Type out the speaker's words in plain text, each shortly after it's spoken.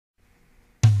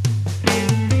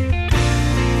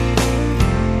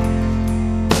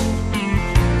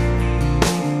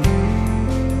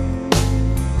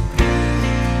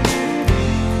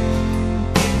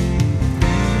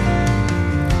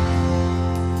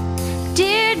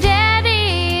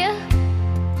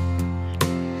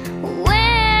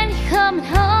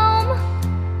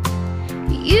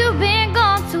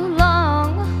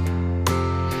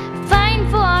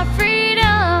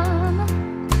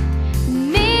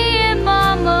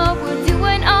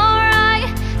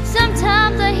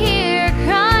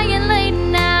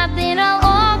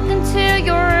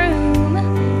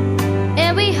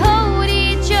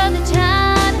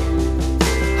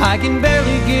can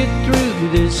barely get through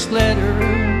this letter,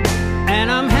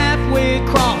 and I'm halfway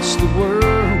across the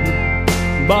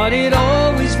world, but it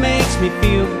always makes me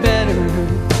feel better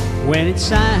when it's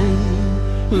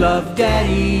signed, Love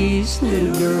Daddy's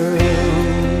Little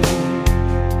Girl.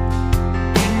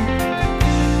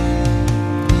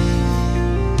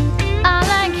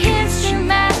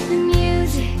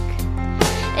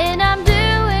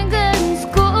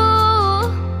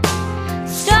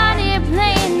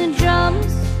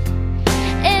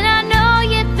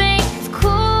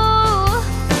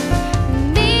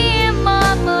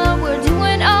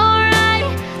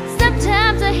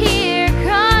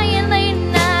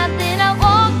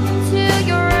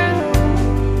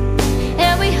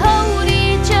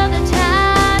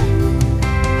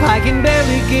 I can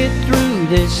barely get through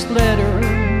this letter,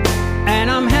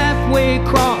 and I'm halfway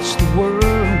across the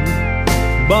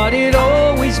world, but it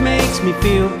always makes me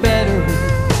feel better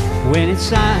when it's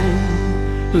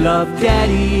signed, Love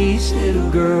Daddy's Little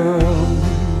Girl.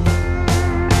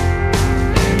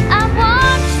 I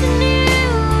watch the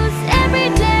news every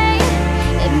day,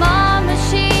 and Mama,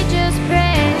 she just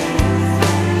prays.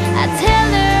 I tell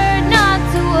her not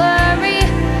to worry,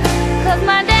 'cause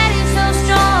my daddy's so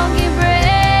strong and brave.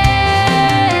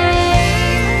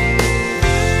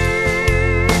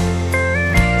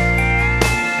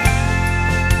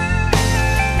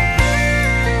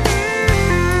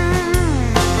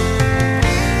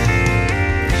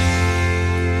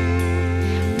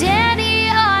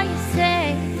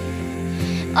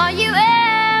 Are you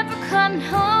ever coming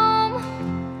home?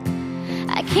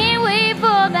 I can't wait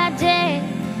for that day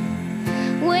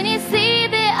when you see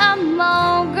that I'm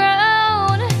all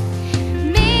grown.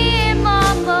 Me and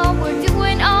Mama, we're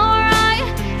doing alright.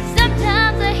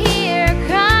 Sometimes I hear her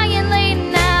crying late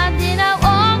at night. Then I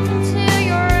walk into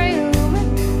your room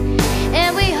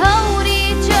and we hold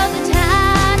each other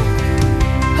tight.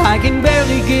 I can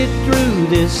barely get through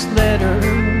this letter,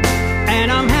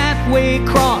 and I'm halfway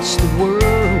across the world,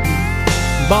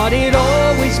 but it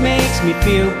always makes me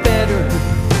feel better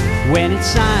when it's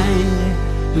signed,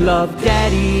 Love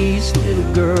Daddy's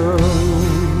Little Girl.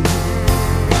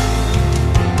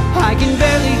 I can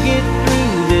barely get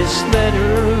through this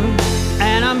letter,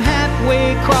 and I'm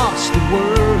halfway across the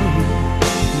world,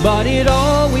 but it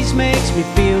always makes me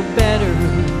feel better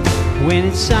when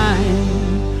it's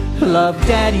signed, Love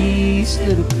Daddy's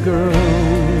Little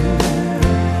Girl.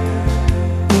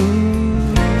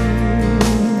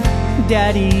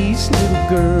 Daddy's little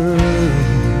girl.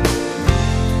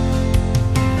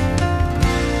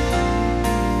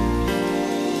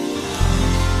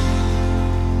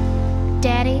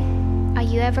 Daddy, are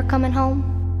you ever coming home?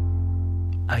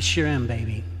 I sure am,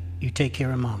 baby. You take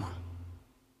care of Mama.